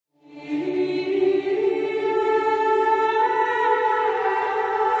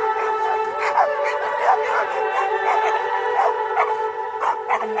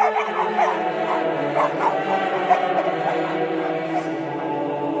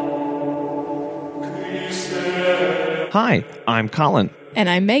Hi, I'm Colin. And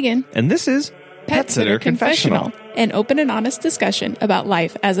I'm Megan. And this is Pet Sitter Confessional, an open and honest discussion about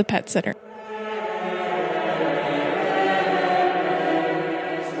life as a pet sitter.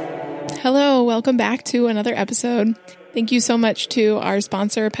 Hello, welcome back to another episode. Thank you so much to our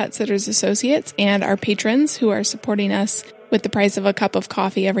sponsor, Pet Sitters Associates, and our patrons who are supporting us with the price of a cup of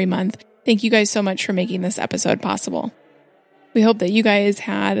coffee every month. Thank you guys so much for making this episode possible. We hope that you guys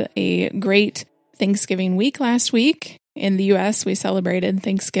had a great Thanksgiving week last week. In the U.S., we celebrated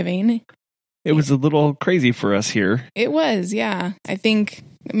Thanksgiving. It was a little crazy for us here. It was, yeah.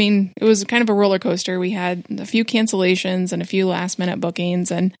 It was kind of a roller coaster. We had a few cancellations and a few last-minute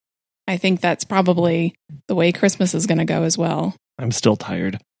bookings, and I think that's probably the way Christmas is going to go as well. I'm still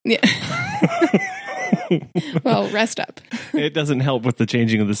tired. Yeah. Well, rest up. It doesn't help with the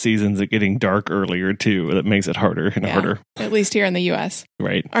changing of the seasons. It getting dark earlier, too. That makes it harder and harder. At least here in the U.S.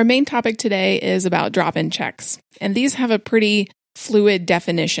 Right. Our main topic today is about drop-in checks. And these have a pretty fluid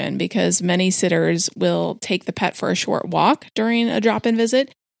definition because many sitters will take the pet for a short walk during a drop-in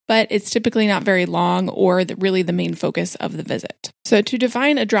visit, but it's typically not very long or really the main focus of the visit. So to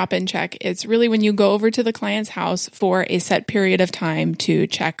define a drop-in check, it's really when you go over to the client's house for a set period of time to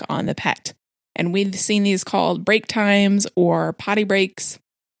check on the pet. And we've seen these called break times or potty breaks.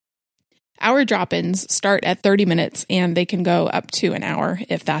 Our drop-ins start at 30 minutes and they can go up to an hour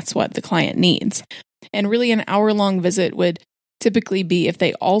if that's what the client needs. And really an hour-long visit would typically be if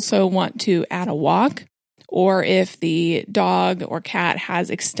they also want to add a walk or if the dog or cat has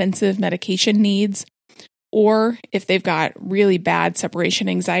extensive medication needs or if they've got really bad separation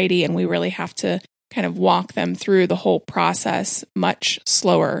anxiety and we really have to kind of walk them through the whole process much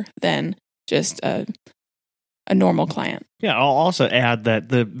slower than just a normal client. Yeah, I'll also add that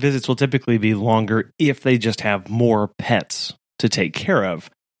the visits will typically be longer if they just have more pets to take care of.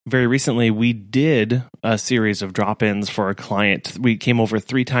 Very recently, we did a series of drop-ins for a client. We came over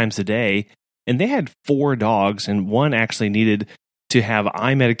 3 times a day, and they had 4 dogs, and one actually needed to have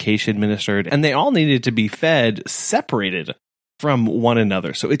eye medication administered, and they all needed to be fed separated from one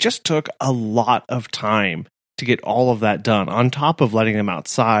another. So it just took a lot of time to get all of that done, on top of letting them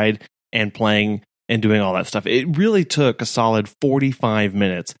outside and playing and doing all that stuff. It really took a solid 45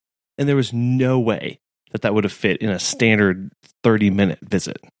 minutes, and there was no way that would have fit in a standard 30-minute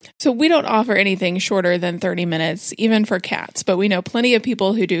visit. So we don't offer anything shorter than 30 minutes, even for cats, but we know plenty of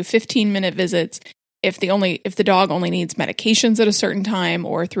people who do 15-minute visits if the dog only needs medications at a certain time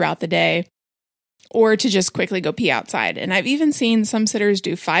or throughout the day, or to just quickly go pee outside. And I've even seen some sitters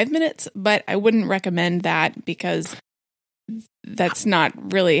do 5 minutes, but I wouldn't recommend that because that's not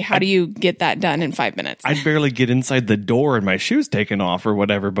really, how do you get that done in 5 minutes? I'd barely get inside the door and my shoes taken off or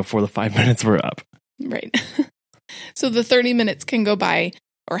whatever before the 5 minutes were up. Right. So the 30 minutes can go by,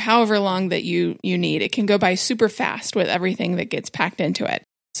 or however long that you need. It can go by super fast with everything that gets packed into it.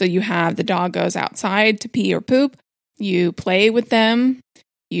 So you have the dog goes outside to pee or poop. You play with them.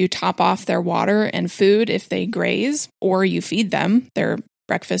 You top off their water and food if they graze, or you feed them their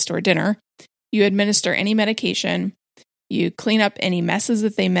breakfast or dinner. You administer any medication. You clean up any messes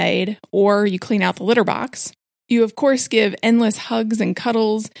that they made, or you clean out the litter box. You, of course, give endless hugs and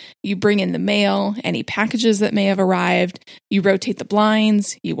cuddles. You bring in the mail, any packages that may have arrived. You rotate the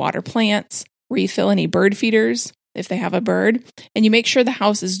blinds. You water plants, refill any bird feeders if they have a bird, and you make sure the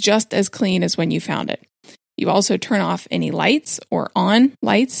house is just as clean as when you found it. You also turn off any lights or on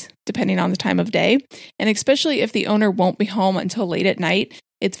lights, depending on the time of day. And especially if the owner won't be home until late at night,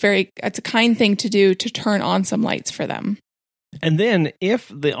 it's a kind thing to do to turn on some lights for them. And then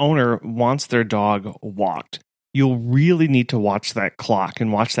if the owner wants their dog walked, you'll really need to watch that clock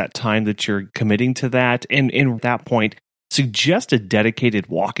and watch that time that you're committing to that. And at that point, suggest a dedicated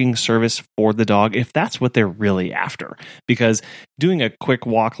walking service for the dog if that's what they're really after. Because doing a quick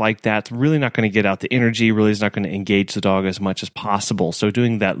walk like that's really not going to get out the energy, really is not going to engage the dog as much as possible. So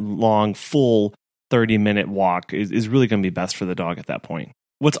doing that long, full 30-minute walk is really going to be best for the dog at that point.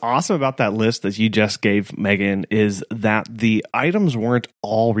 What's awesome about that list that you just gave, Megan, is that the items weren't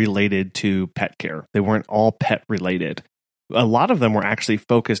all related to pet care. They weren't all pet related. A lot of them were actually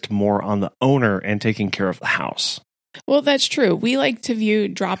focused more on the owner and taking care of the house. Well, that's true. We like to view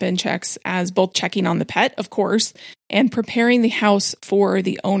drop-in checks as both checking on the pet, of course, and preparing the house for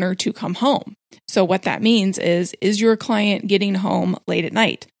the owner to come home. So what that means is your client getting home late at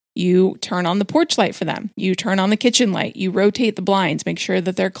night? You turn on the porch light for them. You turn on the kitchen light. You rotate the blinds, make sure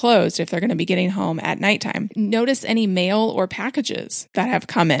that they're closed if they're going to be getting home at nighttime. Notice any mail or packages that have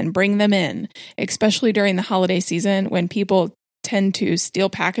come in. Bring them in, especially during the holiday season when people tend to steal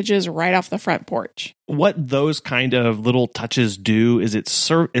packages right off the front porch. What those kind of little touches do is it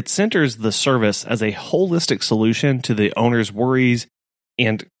centers the service as a holistic solution to the owner's worries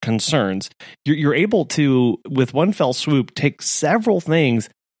and concerns. You're able to, with one fell swoop, take several things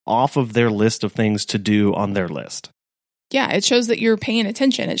off of their list of things to do on their list. Yeah, it shows that you're paying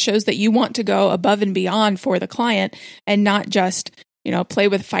attention. It shows that you want to go above and beyond for the client and not just, play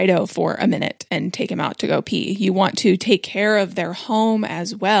with Fido for a minute and take him out to go pee. You want to take care of their home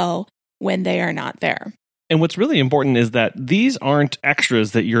as well when they are not there. And what's really important is that these aren't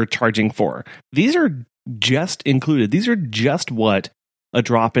extras that you're charging for. These are just included. These are just what a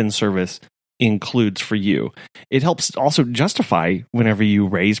drop-in service includes for you. It helps also justify whenever you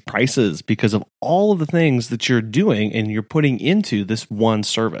raise prices because of all of the things that you're doing and you're putting into this one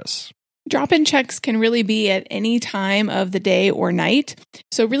service. Drop-in checks can really be at any time of the day or night.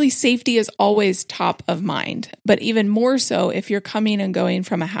 So really safety is always top of mind, but even more so if you're coming and going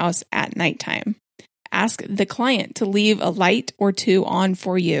from a house at nighttime. Ask the client to leave a light or two on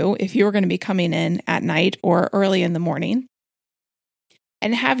for you if you're going to be coming in at night or early in the morning.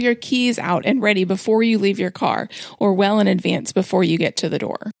 And have your keys out and ready before you leave your car or well in advance before you get to the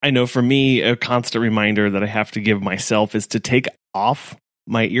door. I know for me, a constant reminder that I have to give myself is to take off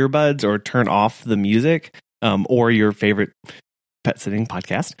my earbuds or turn off the music or your favorite pet sitting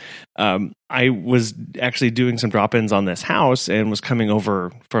podcast. I was actually doing some drop-ins on this house and was coming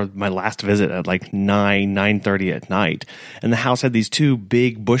over for my last visit at like 9:30 at night. And the house had these two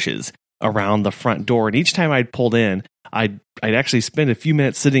big bushes around the front door. And each time I'd pulled in, I'd actually spend a few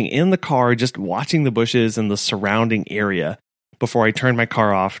minutes sitting in the car just watching the bushes and the surrounding area before I turned my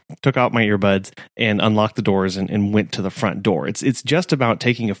car off, took out my earbuds, and unlocked the doors and went to the front door. It's just about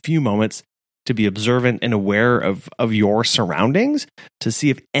taking a few moments to be observant and aware of your surroundings to see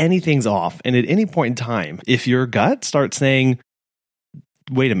if anything's off. And at any point in time, if your gut starts saying,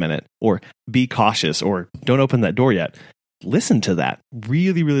 wait a minute, or be cautious, or don't open that door yet, listen to that.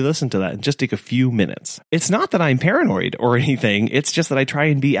 Really, really listen to that and just take a few minutes. It's not that I'm paranoid or anything. It's just that I try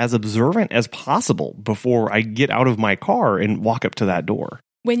and be as observant as possible before I get out of my car and walk up to that door.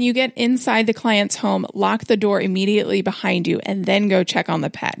 When you get inside the client's home, lock the door immediately behind you and then go check on the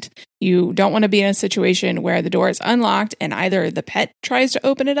pet. You don't want to be in a situation where the door is unlocked and either the pet tries to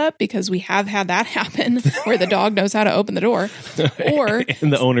open it up, because we have had that happen where the dog knows how to open the door, or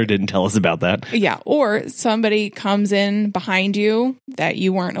and the owner didn't tell us about that. Yeah, or somebody comes in behind you that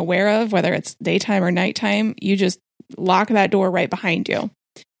you weren't aware of, whether it's daytime or nighttime. You just lock that door right behind you.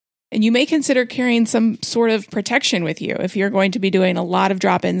 And you may consider carrying some sort of protection with you if you're going to be doing a lot of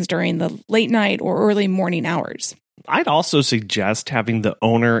drop-ins during the late night or early morning hours. I'd also suggest having the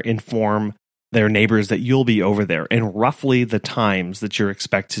owner inform their neighbors that you'll be over there and roughly the times that you're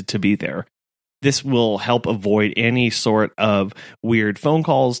expected to be there. This will help avoid any sort of weird phone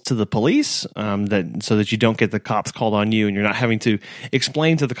calls to the police, so that you don't get the cops called on you and you're not having to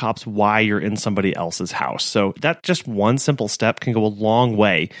explain to the cops why you're in somebody else's house. So that just one simple step can go a long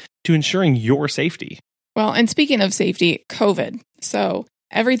way to ensuring your safety. Well, and speaking of safety, COVID. So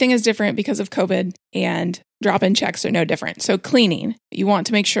everything is different because of COVID, and drop-in checks are no different. So cleaning, you want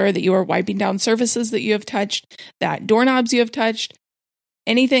to make sure that you are wiping down surfaces that you have touched, that doorknobs you have touched,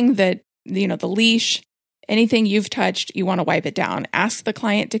 anything that, the leash, anything you've touched, you want to wipe it down. Ask the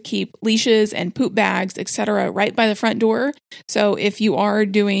client to keep leashes and poop bags, etc., right by the front door. So if you are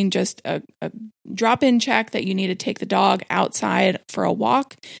doing just a drop-in check that you need to take the dog outside for a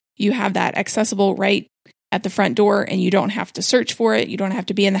walk, you have that accessible right at the front door and you don't have to search for it. You don't have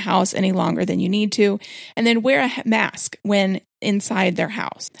to be in the house any longer than you need to. And then wear a mask when inside their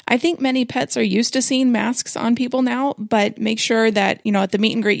house. I think many pets are used to seeing masks on people now, but make sure that, at the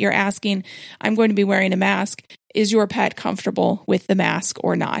meet and greet you're asking, I'm going to be wearing a mask. Is your pet comfortable with the mask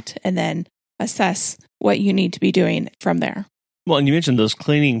or not? And then assess what you need to be doing from there. Well, and you mentioned those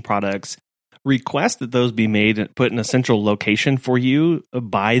cleaning products. Request that those be made and put in a central location for you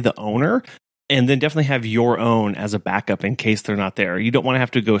by the owner. And then definitely have your own as a backup in case they're not there. You don't want to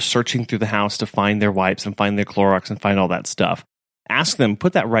have to go searching through the house to find their wipes and find their Clorox and find all that stuff. Ask them,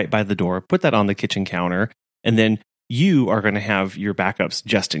 put that right by the door, put that on the kitchen counter, and then you are going to have your backups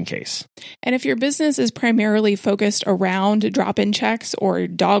just in case. And if your business is primarily focused around drop-in checks or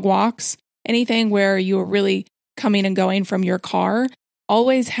dog walks, anything where you are really coming and going from your car,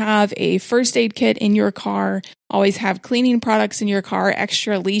 always have a first aid kit in your car, always have cleaning products in your car,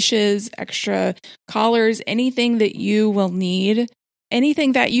 extra leashes, extra collars, anything that you will need,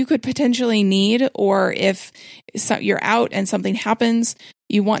 anything that you could potentially need, or if you're out and something happens,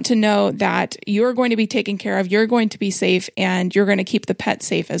 you want to know that you're going to be taken care of, you're going to be safe, and you're going to keep the pet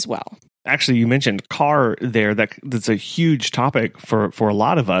safe as well. Actually, you mentioned car there. That's a huge topic for a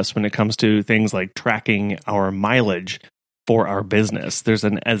lot of us when it comes to things like tracking our mileage for our business. There's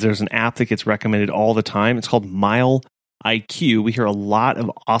an app that gets recommended all the time. It's called Mile IQ. We hear a lot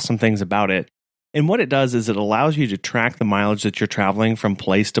of awesome things about it. And what it does is it allows you to track the mileage that you're traveling from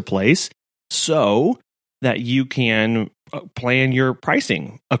place to place so that you can plan your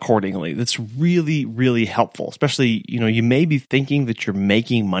pricing accordingly. That's really, really helpful. Especially, you may be thinking that you're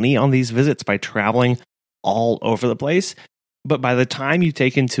making money on these visits by traveling all over the place. But by the time you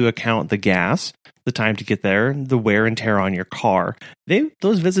take into account the gas, the time to get there, the wear and tear on your car,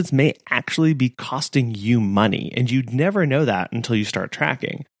 those visits may actually be costing you money. And you'd never know that until you start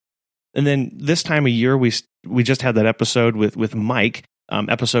tracking. And then this time of year, we just had that episode with Mike,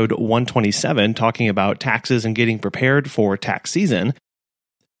 episode 127, talking about taxes and getting prepared for tax season.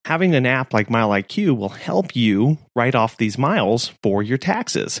 Having an app like Mile IQ will help you write off these miles for your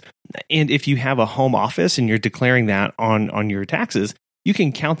taxes. And if you have a home office and you're declaring that on your taxes, you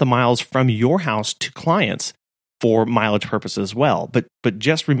can count the miles from your house to clients for mileage purposes as well. But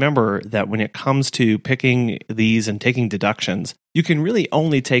just remember that when it comes to picking these and taking deductions, you can really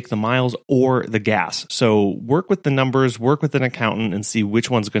only take the miles or the gas. So work with the numbers, work with an accountant, and see which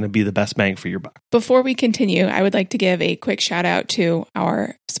one's going to be the best bang for your buck. Before we continue, I would like to give a quick shout out to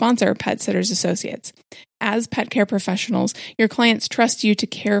our sponsor, Pet Sitters Associates. As pet care professionals, your clients trust you to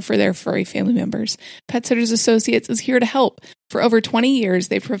care for their furry family members. Pet Sitters Associates is here to help. For over 20 years,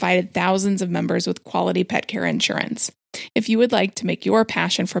 they've provided thousands of members with quality pet care insurance. If you would like to make your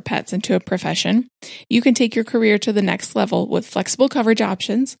passion for pets into a profession, you can take your career to the next level with flexible coverage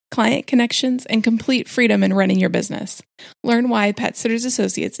options, client connections, and complete freedom in running your business. Learn why Pet Sitters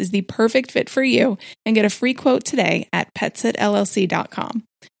Associates is the perfect fit for you and get a free quote today at PetSitLLC.com.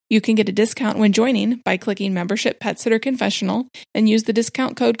 You can get a discount when joining by clicking Membership Pet Sitter Confessional and use the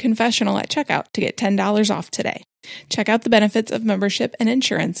discount code CONFESSIONAL at checkout to get $10 off today. Check out the benefits of membership and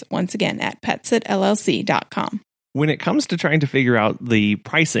insurance once again at PetSitLLC.com. When it comes to trying to figure out the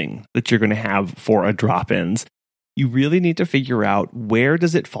pricing that you're going to have for a drop-ins, you really need to figure out where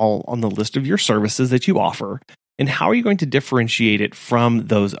does it fall on the list of your services that you offer, and how are you going to differentiate it from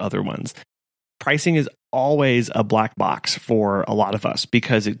those other ones. Pricing is always a black box for a lot of us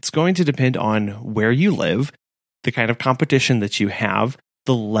because it's going to depend on where you live, the kind of competition that you have,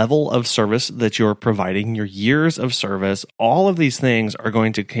 the level of service that you're providing, your years of service. All of these things are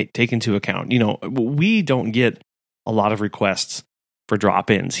going to take into account. We don't get a lot of requests for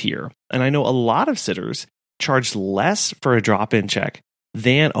drop-ins here. And I know a lot of sitters charge less for a drop-in check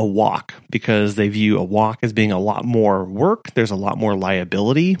than a walk because they view a walk as being a lot more work. There's a lot more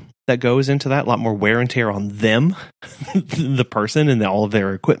liability that goes into that, a lot more wear and tear on them, the person, and all of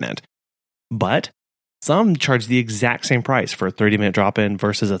their equipment. But some charge the exact same price for a 30-minute drop-in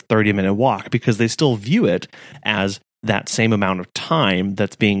versus a 30-minute walk because they still view it as that same amount of time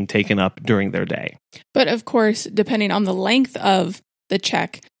that's being taken up during their day. But of course, depending on the length of the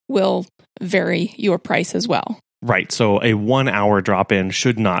check will vary your price as well. Right. So a 1 hour drop-in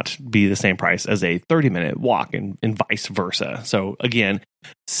should not be the same price as a 30-minute walk and vice versa. So again,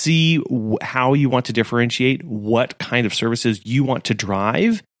 see how you want to differentiate, what kind of services you want to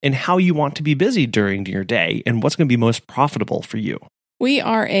drive, and how you want to be busy during your day, and what's going to be most profitable for you. We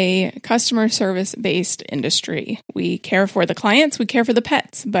are a customer service-based industry. We care for the clients, we care for the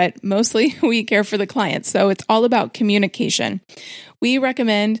pets, but mostly we care for the clients. So it's all about communication. We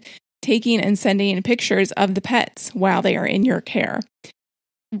recommend taking and sending pictures of the pets while they are in your care.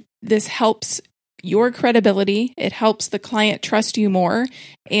 This helps your credibility. It helps the client trust you more,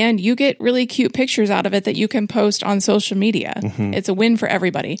 and you get really cute pictures out of it that you can post on social media. Mm-hmm. It's a win for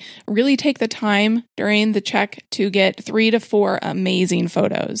everybody. Really take the time during the check to get 3 to 4 amazing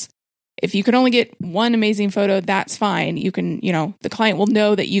photos. If you can only get one amazing photo, that's fine. You can, the client will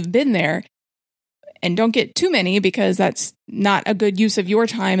know that you've been there. And don't get too many because that's not a good use of your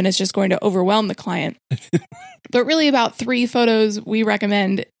time and it's just going to overwhelm the client. But really about 3 photos we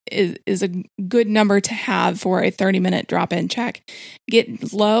recommend is a good number to have for a 30-minute drop-in check.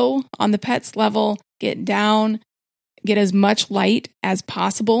 Get low on the pet's level, get down, get as much light as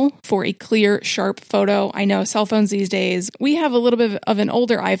possible for a clear, sharp photo. I know cell phones these days, we have a little bit of an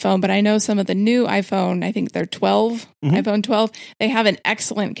older iPhone, but I know some of the new iPhone, I think they're 12, iPhone 12, they have an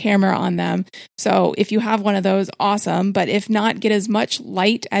excellent camera on them. So if you have one of those, awesome. But if not, get as much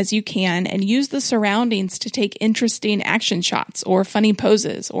light as you can and use the surroundings to take interesting action shots or funny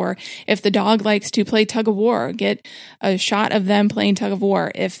poses. Or if the dog likes to play tug of war, get a shot of them playing tug of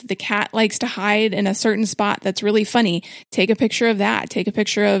war. If the cat likes to hide in a certain spot that's really funny, take a picture of that. Take a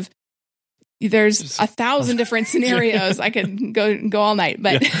picture of There's 1,000 different scenarios. I could go all night,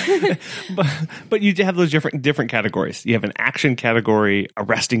 but but you have those different categories. You have an action category, a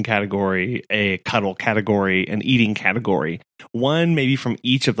resting category, a cuddle category, an eating category. One maybe from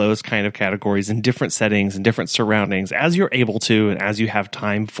each of those kind of categories in different settings and different surroundings, as you're able to and as you have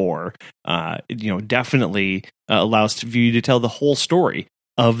time for. Definitely allows for you to tell the whole story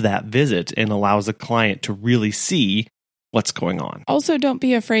of that visit and allows the client to really see what's going on. Also, don't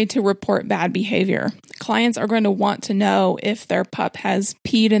be afraid to report bad behavior. Clients are going to want to know if their pup has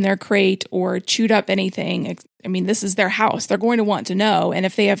peed in their crate or chewed up anything. I mean, this is their house. They're going to want to know. And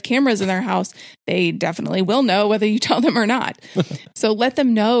if they have cameras in their house, they definitely will know whether you tell them or not. So let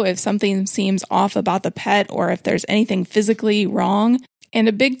them know if something seems off about the pet or if there's anything physically wrong. And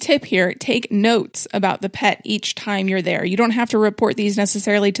a big tip here, take notes about the pet each time you're there. You don't have to report these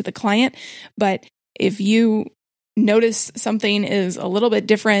necessarily to the client, but if you notice something is a little bit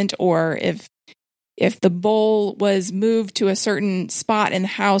different, or if the bowl was moved to a certain spot in the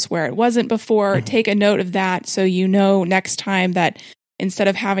house where it wasn't before, take a note of that so you know next time that instead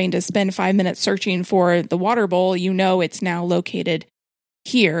of having to spend 5 minutes searching for the water bowl, you know it's now located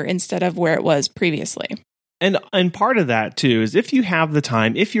here instead of where it was previously. And part of that too is if you have the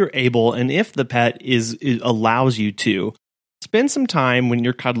time, if you're able, and if the pet allows you to, spend some time when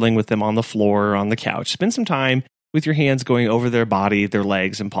you're cuddling with them on the floor or on the couch. Spend some time with your hands going over their body, their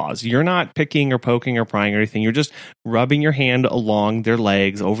legs and paws. You're not picking or poking or prying or anything. You're just rubbing your hand along their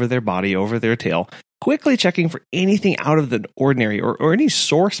legs, over their body, over their tail, quickly checking for anything out of the ordinary or any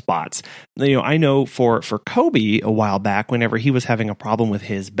sore spots. I know for Kobe a while back, whenever he was having a problem with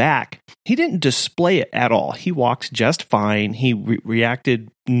his back, he didn't display it at all. He walked just fine. He reacted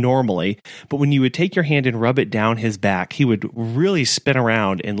normally. But when you would take your hand and rub it down his back, he would really spin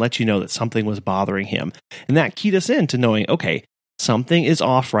around and let you know that something was bothering him. And that keyed us into knowing, okay, something is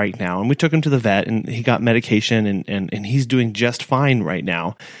off right now. And we took him to the vet and he got medication and he's doing just fine right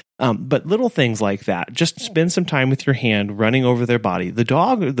now. But little things like that, just spend some time with your hand running over their body. The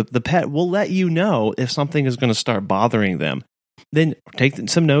dog or the pet will let you know if something is going to start bothering them. Then take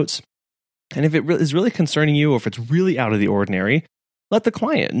some notes. And if it is really concerning you or if it's really out of the ordinary, let the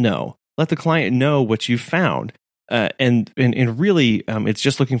client know. Let the client know what you found. And really, it's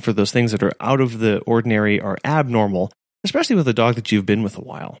just looking for those things that are out of the ordinary or abnormal, especially with a dog that you've been with a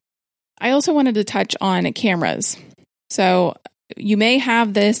while. I also wanted to touch on cameras. So you may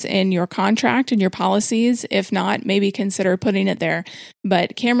have this in your contract and your policies. If not, maybe consider putting it there.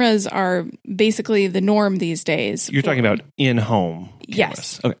 But cameras are basically the norm these days. You're talking about in-home cameras.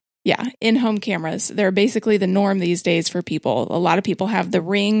 Yes. Okay. Yeah, in-home cameras. They're basically the norm these days for people. A lot of people have the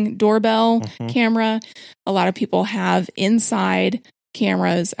Ring doorbell camera. A lot of people have inside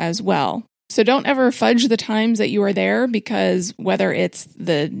cameras as well. So don't ever fudge the times that you are there, because whether it's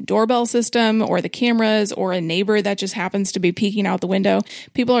the doorbell system or the cameras or a neighbor that just happens to be peeking out the window,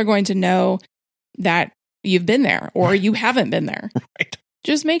 people are going to know that you've been there or you haven't been there. Right.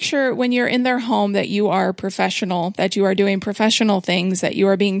 Just make sure when you're in their home that you are professional, that you are doing professional things, that you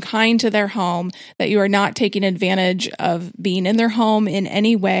are being kind to their home, that you are not taking advantage of being in their home in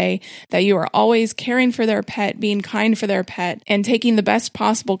any way, that you are always caring for their pet, being kind for their pet, and taking the best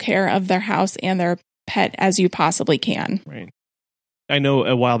possible care of their house and their pet as you possibly can. Right. I know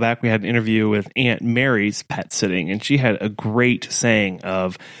a while back we had an interview with Aunt Mary's Pet Sitting, and she had a great saying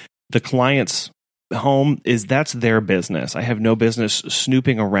of the client's home that's their business. I have no business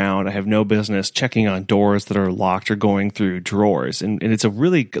snooping around. I have no business checking on doors that are locked or going through drawers. And it's a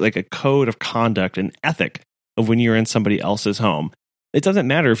really like a code of conduct and ethic of when you're in somebody else's home. It doesn't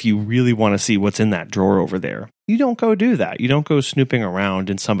matter if you really want to see what's in that drawer over there. You don't go do that. You don't go snooping around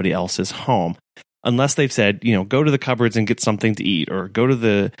in somebody else's home unless they've said, go to the cupboards and get something to eat, or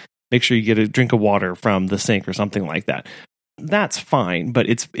make sure you get a drink of water from the sink or something like that. That's fine. But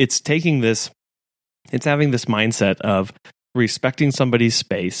it's taking this. It's having this mindset of respecting somebody's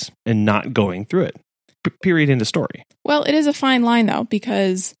space and not going through it. Period. End of story. Well, it is a fine line, though,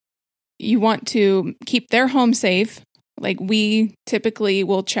 because you want to keep their home safe. Like, we typically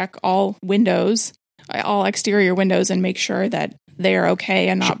will check all windows, all exterior windows, and make sure that they are okay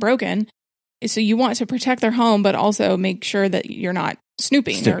and not broken. So you want to protect their home, but also make sure that you're not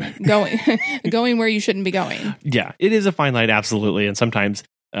snooping or going where you shouldn't be going. Yeah, it is a fine line, absolutely. And sometimes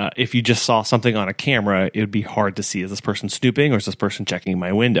if you just saw something on a camera, it would be hard to see, is this person snooping or is this person checking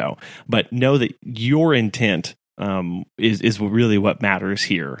my window? But know that your intent is really what matters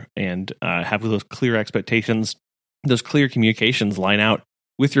here, and have those clear expectations, those clear communications line out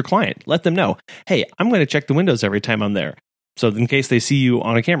with your client. Let them know, hey, I'm going to check the windows every time I'm there. So in case they see you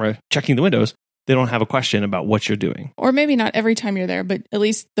on a camera checking the windows, they don't have a question about what you're doing. Or maybe not every time you're there, but at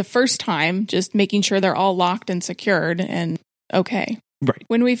least the first time, just making sure they're all locked and secured and okay. Right.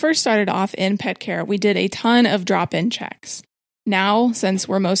 When we first started off in pet care, we did a ton of drop-in checks. Now, since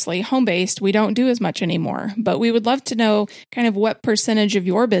we're mostly home-based, we don't do as much anymore, but we would love to know kind of what percentage of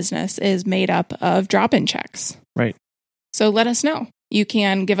your business is made up of drop-in checks. Right. So let us know. You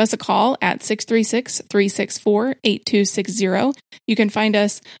can give us a call at 636-364-8260. You can find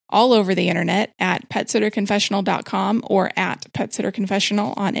us all over the internet at PetSitterConfessional.com or at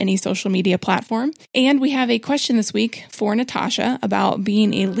PetSitterConfessional on any social media platform. And we have a question this week for Natasha about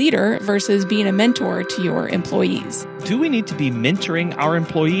being a leader versus being a mentor to your employees. Do we need to be mentoring our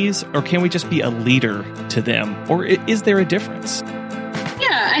employees, or can we just be a leader to them? Or is there a difference?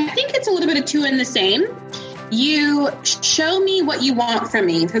 Yeah, I think it's a little bit of two in the same. You show me what you want from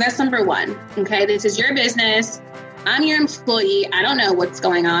me. So that's number one. Okay, this is your business. I'm your employee. I don't know what's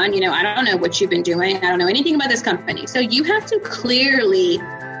going on. I don't know what you've been doing. I don't know anything about this company. So you have to clearly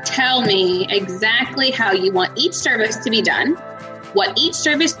tell me exactly how you want each service to be done, what each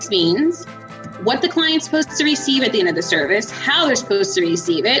service means, what the client's supposed to receive at the end of the service, how they're supposed to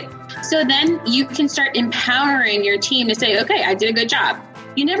receive it. So then you can start empowering your team to say, okay, I did a good job.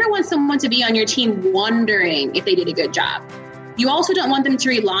 You never want someone to be on your team wondering if they did a good job. You also don't want them to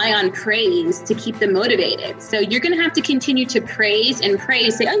rely on praise to keep them motivated. So you're going to have to continue to praise and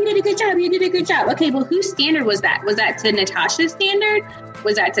praise. Say, oh, you did a good job. You did a good job. Okay, well, whose standard was that? Was that to Natasha's standard?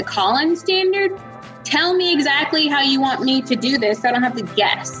 Was that to Colin's standard? Tell me exactly how you want me to do this so I don't have to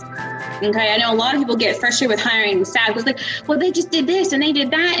guess. Okay, I know a lot of people get frustrated with hiring staff. It's like, well, they just did this and they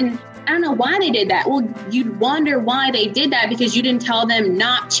did that, and I don't know why they did that. Well, you'd wonder why they did that because you didn't tell them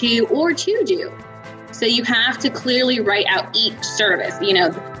not to or to do. So you have to clearly write out each service.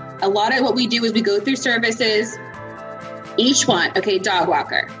 A lot of what we do is we go through services, each one. Okay, dog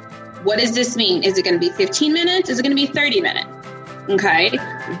walker. What does this mean? Is it going to be 15 minutes? Is it going to be 30 minutes? Okay,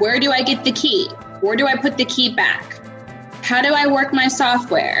 where do I get the key? Where do I put the key back? How do I work my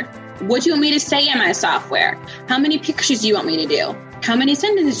software? What do you want me to say in my software? How many pictures do you want me to do? How many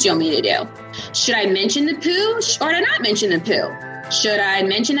sentences do you want me to do? Should I mention the poo or should I not mention the poo? Should I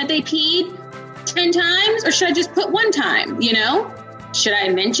mention that they peed 10 times or should I just put one time, Should I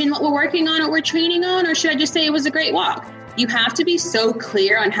mention what we're working on, what we're training on, or should I just say it was a great walk? You have to be so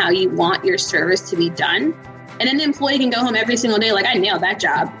clear on how you want your service to be done. And then the employee can go home every single day like, I nailed that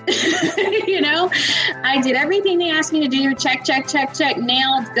job. I did everything they asked me to do. Check, check, check, check.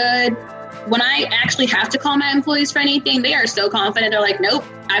 Nailed. Good. When I actually have to call my employees for anything, they are so confident. They're like, nope,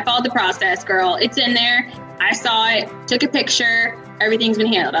 I followed the process, girl. It's in there. I saw it, took a picture. Everything's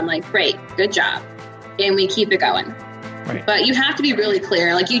been handled. I'm like, great, good job. And we keep it going. Right. But you have to be really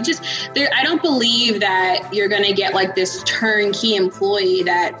clear. I don't believe that you're going to get like this turnkey employee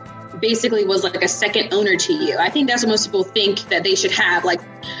that basically was like a second owner to you. I think that's what most people think that they should have, like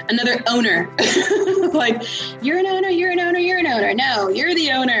another owner. Like, you're an owner, you're an owner, you're an owner. No, you're the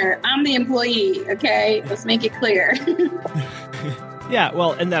owner. I'm the employee. Okay, let's make it clear. Yeah,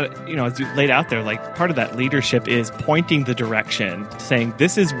 well, and that, as you laid out there, like part of that leadership is pointing the direction, saying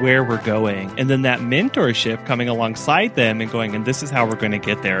this is where we're going. And then that mentorship coming alongside them and going, and this is how we're going to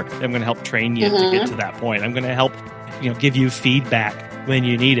get there. I'm going to help train you to get to that point. I'm going to help, give you feedback when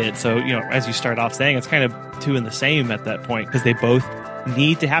you need it. So, as you start off saying, it's kind of two in the same at that point because they both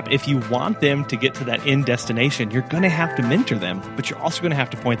need to happen. If you want them to get to that end destination, you're going to have to mentor them, but you're also going to have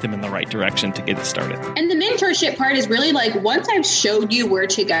to point them in the right direction to get it started. And the mentorship part is really like once I've showed you where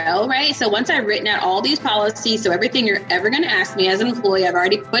to go, right? So once I've written out all these policies, so everything you're ever going to ask me as an employee, I've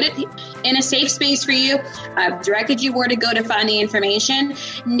already put it in a safe space for you. I've directed you where to go to find the information.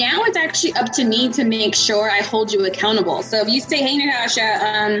 Now it's actually up to me to make sure I hold you accountable. So if you say, hey,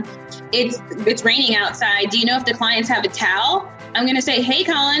 Natasha, it's raining outside. Do you know if the clients have a towel? I'm going to say, hey,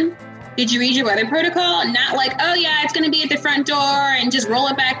 Colin, did you read your weather protocol? Not like, oh, yeah, it's going to be at the front door and just roll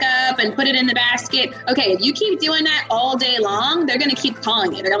it back up and put it in the basket. Okay, if you keep doing that all day long, they're going to keep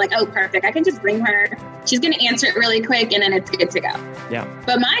calling you. They're like, oh, perfect. I can just ring her. She's going to answer it really quick and then it's good to go. Yeah.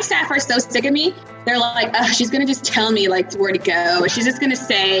 But my staff are so sick of me. They're like, oh, she's going to just tell me like where to go. She's just going to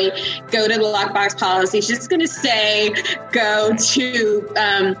say, go to the lockbox policy. She's just going to say, go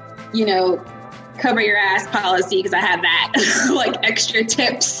to, cover your ass policy because I have that, like extra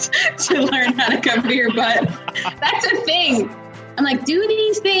tips to learn how to cover your butt. That's a thing. I'm like, do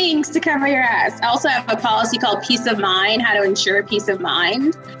these things to cover your ass. I also have a policy called peace of mind, how to ensure peace of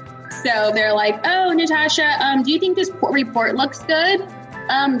mind. So they're like, oh, Natasha, do you think this report looks good?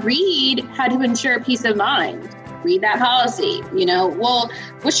 Read how to ensure peace of mind. Read that policy. Well,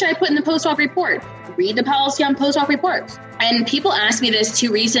 what should I put in the post-op report? read the policy on post-op reports. And people ask me this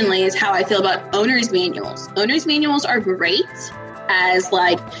too recently, is how I feel about owner's manuals. Owner's manuals are great as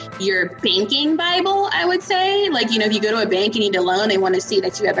like your banking Bible, I would say. Like, if you go to a bank and need a loan, they want to see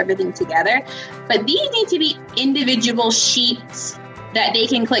that you have everything together. But these need to be individual sheets that they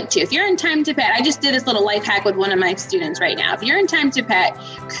can click to. If you're in Time to Pet, I just did this little life hack with one of my students right now. If you're in Time to Pet,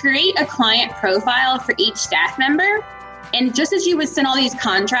 create a client profile for each staff member. And just as you would send all these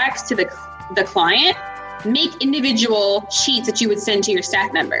contracts to the client, make individual sheets that you would send to your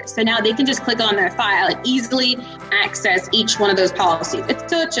staff members. So now they can just click on their file and easily access each one of those policies.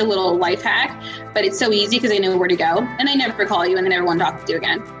 It's such a little life hack, but it's so easy because they know where to go. And they never call you and they never want to talk to you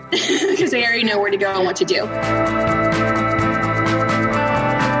again because they already know where to go and what to do.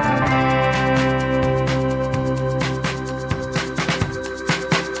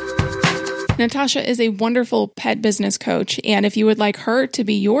 Natasha is a wonderful pet business coach, and if you would like her to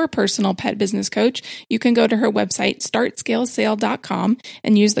be your personal pet business coach, you can go to her website, startscalesale.com,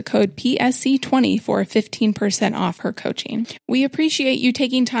 and use the code PSC20 for 15% off her coaching. We appreciate you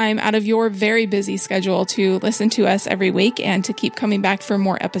taking time out of your very busy schedule to listen to us every week and to keep coming back for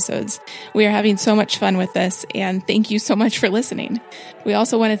more episodes. We are having so much fun with this, and thank you so much for listening. We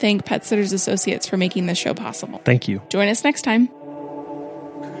also want to thank Pet Sitters Associates for making this show possible. Thank you. Join us next time.